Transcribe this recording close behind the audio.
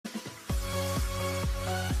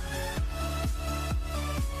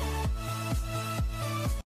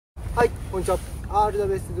はい、こんにちは。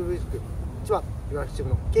R.W.Sドリブル塾千葉田園フットサルク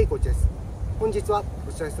ラブのけいコーチです。本日は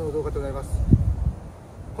お知らせの動画となります。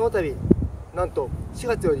この度、なんと4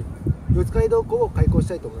月より四街道校を開校し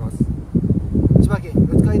たいと思います。千葉県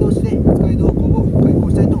四街道市で四街道校を開校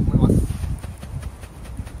したいと思います。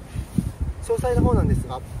詳細の方なんです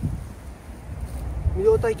が、無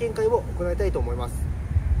料体験会を行いたいと思います。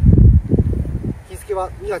日付は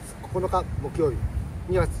2月9日木曜日、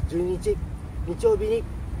2月12日日曜日に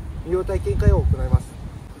無料体験会を行います。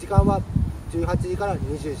時間は18時から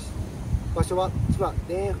20時、場所は千葉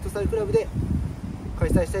田園フットサルクラブで開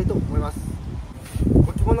催したいと思います。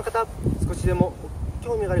ご希望の方、少しでも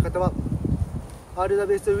興味がある方は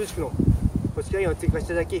R.W.Sドリブル塾の公式 LINE を追加し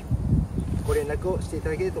ていただき、ご連絡をしていた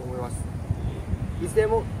だけると思います。いずれ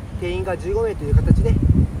も定員が15名という形で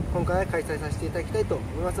今回は開催させていただきたいと思い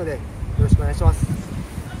ますので、よろしくお願いします。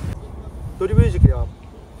ドリブル塾では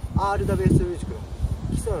R.W.Sドリブル塾の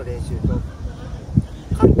基礎の練習と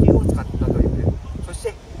緩急を使ったドリブル、そし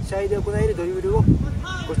て試合で行えるドリブルを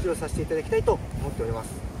ご指導させていただきたいと思っております。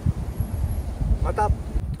また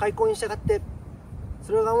開校に従って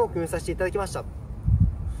スローガンを決めさせていただきました。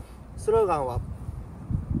スローガンは、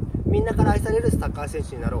みんなから愛されるサッカー選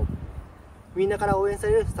手になろう、みんなから応援さ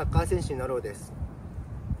れるサッカー選手になろうです。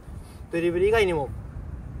ドリブル以外にも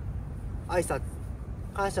挨拶、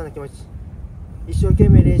感謝の気持ち、一生懸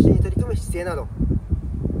命練習に取り組む姿勢など、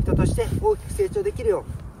人として大きく成長できるよ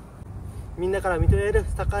う、みんなから認められる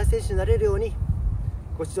サッカー選手になれるように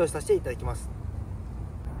ご指導させていただきます。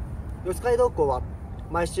四街道校は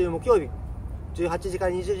毎週木曜日18時か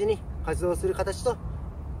ら20時に活動する形と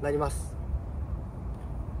なります。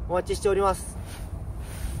お待ちしております。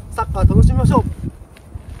サッカー楽しみましょう。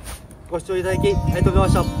ご視聴いただきありがとうご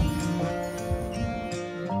ざいました。